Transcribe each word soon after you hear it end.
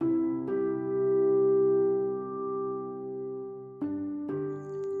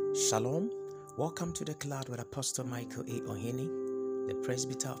Shalom, welcome to the Cloud with Apostle Michael A. Ohene, the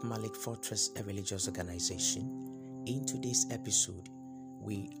Presbyter of Malik Fortress, a religious organization. In today's episode,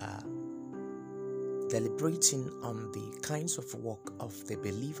 we are deliberating on the kinds of work of the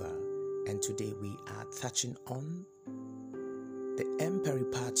believer, and today we are touching on the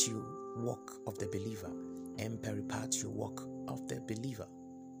Emperipateo work of the believer. Emperipateo work of the believer.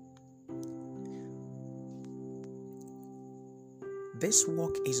 This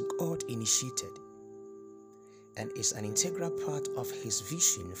work is God-initiated and is an integral part of His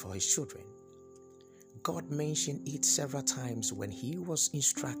vision for His children. God mentioned it several times when He was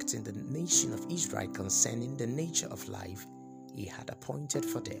instructing the nation of Israel concerning the nature of life He had appointed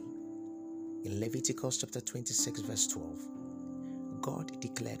for them. In Leviticus chapter 26 verse 12, God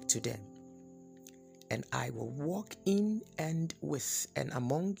declared to them, "And I will walk in and with and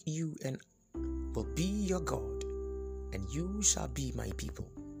among you and will be your God, and you shall be my people."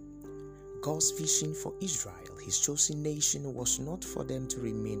 God's vision for Israel, His chosen nation, was not for them to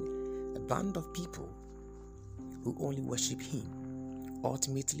remain a band of people who only worship Him.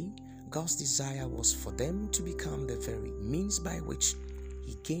 Ultimately, God's desire was for them to become the very means by which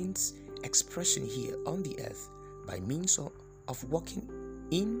He gains expression here on the earth by means of walking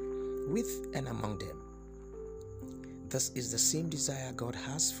in, with, and among them. This is the same desire God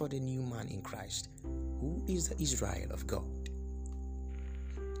has for the new man in Christ, who is the Israel of God.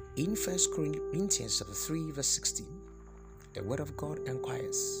 In 1 Corinthians chapter 3 verse 16, the word of God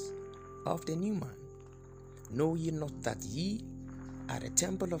inquires of the new man, "Know ye not that ye are the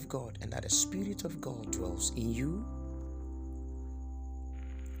temple of God, and that the Spirit of God dwells in you?"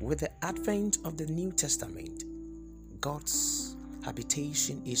 With the advent of the New Testament, God's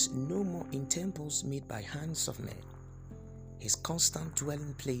habitation is no more in temples made by hands of men. His constant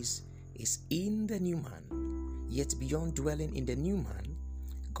dwelling place is in the new man. Yet beyond dwelling in the new man,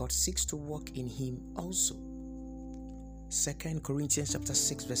 God seeks to walk in him also. 2 Corinthians chapter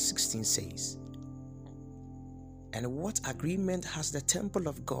 6 verse 16 says, "And what agreement has the temple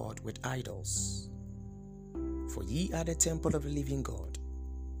of God with idols? For ye are the temple of the living God.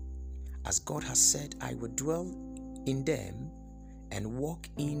 As God has said, I will dwell in them and walk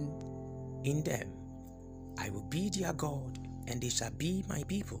in them. I will be their God, and they shall be my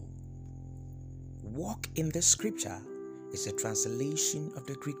people." Walk in the scripture is a translation of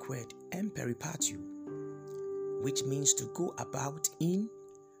the Greek word Emperipateo, which means to go about in,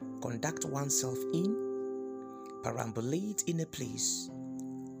 conduct oneself in, perambulate in a place,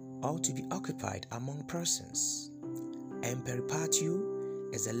 or to be occupied among persons.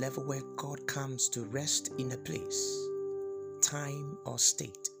 Emperipateo is the level where God comes to rest in a place, time, or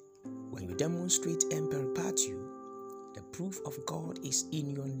state. When you demonstrate Emperipateo, the proof of God is in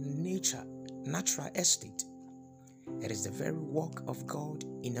your natural estate. It is the very work of God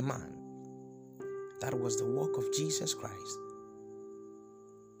in a man. That was the work of Jesus Christ.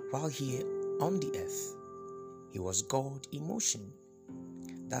 While here on the earth, He was God in motion.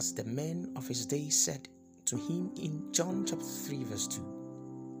 Thus the men of His day said to Him in John chapter 3 verse 2,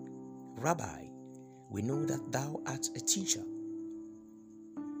 "Rabbi, we know that thou art a teacher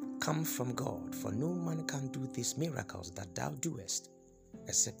come from God, for no man can do these miracles that thou doest,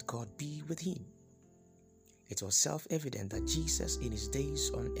 except God be with him." It was self-evident that Jesus in His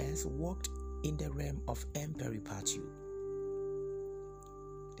days on earth walked in the realm of Emperipateo.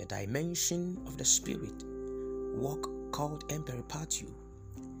 The dimension of the Spirit walk called Emperipateo,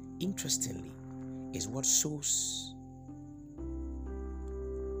 interestingly, is what shows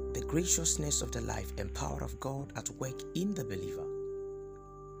the graciousness of the life and power of God at work in the believer.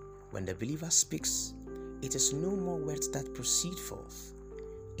 When the believer speaks, it is no more words that proceed forth.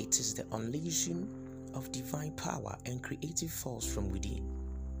 It is the unleashing of divine power and creative force from within.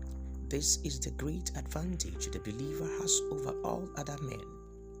 This is the great advantage the believer has over all other men,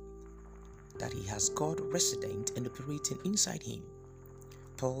 that he has God resident and operating inside him.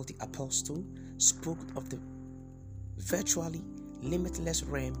 Paul the Apostle spoke of the virtually limitless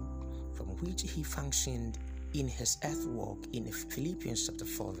realm from which he functioned in his earth walk in Philippians chapter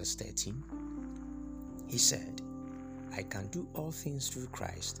 4 verse 13. He said, "I can do all things through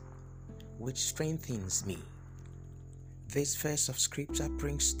Christ, which strengthens me." This verse of scripture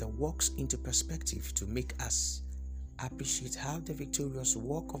brings the works into perspective to make us appreciate how the victorious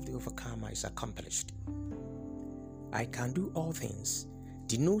work of the overcomer is accomplished. "I can do all things"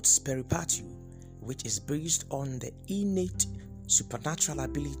 denotes peripateo, which is based on the innate supernatural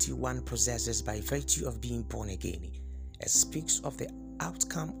ability one possesses by virtue of being born again. It speaks of the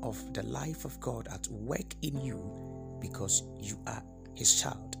outcome of the life of God at work in you because you are His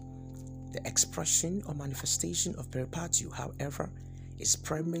child. The expression or manifestation of peripateo, however, is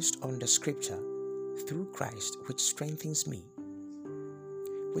premised on the scripture, through Christ which strengthens me,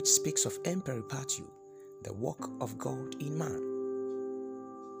 which speaks of Emperipateo, the work of God in man.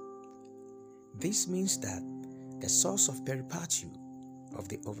 This means that the source of Peripateo, of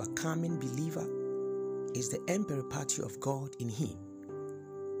the overcoming believer, is the Emperipateo of God in him.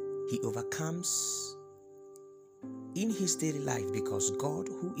 He overcomes in his daily life because God,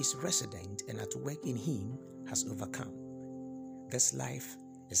 who is resident and at work in him, has overcome. This life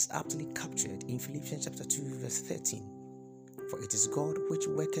is aptly captured in Philippians chapter 2 verse 13. For it is God which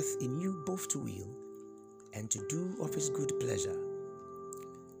worketh in you both to will and to do of his good pleasure.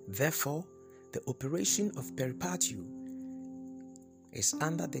 Therefore, the operation of Peripateo is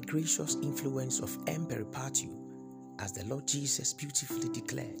under the gracious influence of Emperipateo, as the Lord Jesus beautifully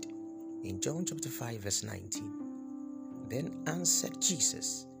declared in John chapter 5 verse 19. Then answered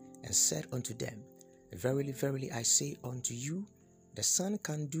Jesus and said unto them, Verily, verily, I say unto you, the Son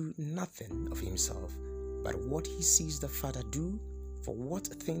can do nothing of himself, but what he sees the Father do, for what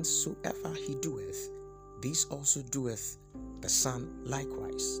things soever he doeth, these also doeth the Son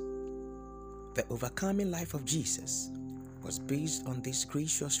likewise. The overcoming life of Jesus was based on this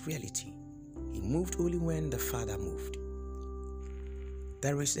gracious reality. He moved only when the Father moved.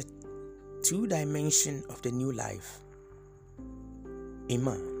 There is a two dimension of the new life in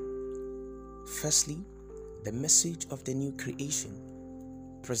man. Firstly, the message of the new creation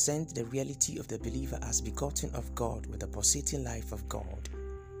presents the reality of the believer as begotten of God with the pulsating life of God,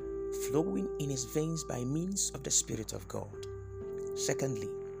 flowing in his veins by means of the Spirit of God. Secondly,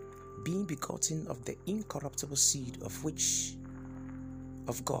 being begotten of the incorruptible seed of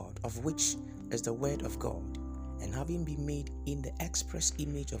God, of which is the Word of God, and having been made in the express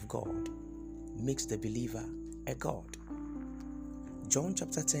image of God, makes the believer a God. John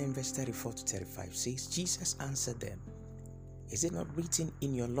chapter 10 verse 34 to 35 says, Jesus answered them, Is it not written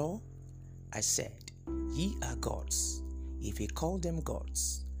in your law? I said, Ye are gods, if he called them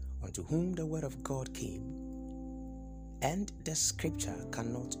gods, unto whom the word of God came, and the scripture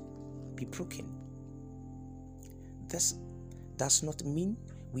cannot be broken. This does not mean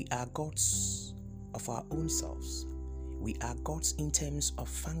we are gods of our own selves. We are gods in terms of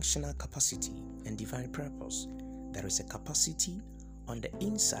functional capacity and divine purpose. There is a capacity on the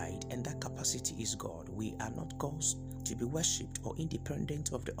inside, and that capacity is God. We are not gods to be worshipped or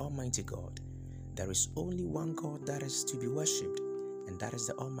independent of the Almighty God. There is only one God that is to be worshipped, and that is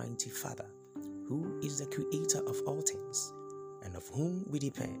the Almighty Father, who is the creator of all things and of whom we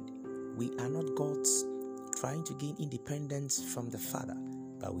depend. We are not gods trying to gain independence from the Father,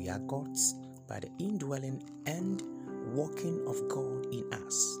 but we are gods by the indwelling and working of God in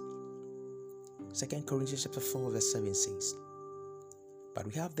us. 2 Corinthians chapter 4 verse 7 says, But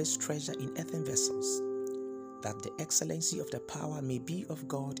we have this treasure in earthen vessels, that the excellency of the power may be of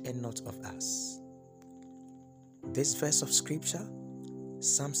God and not of us. This verse of scripture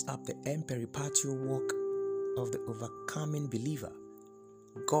sums up the Emperipateo work of the overcoming believer.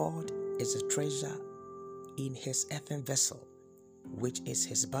 God is a treasure in his earthen vessel, which is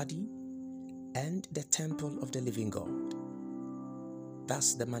his body and the temple of the living God.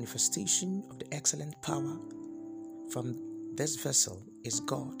 Thus, the manifestation of the excellent power from this vessel is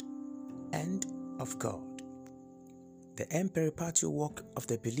God and of God. The Emperipateo work of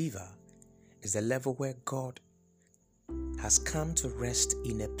the believer is the level where God has come to rest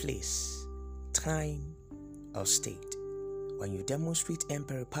in a place, time, or state. When you demonstrate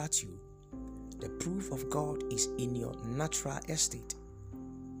Emperipateo, the proof of God is in your natural estate.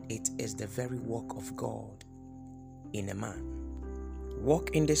 It is the very work of God in a man.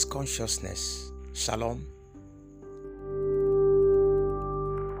 Walk in this consciousness. Shalom.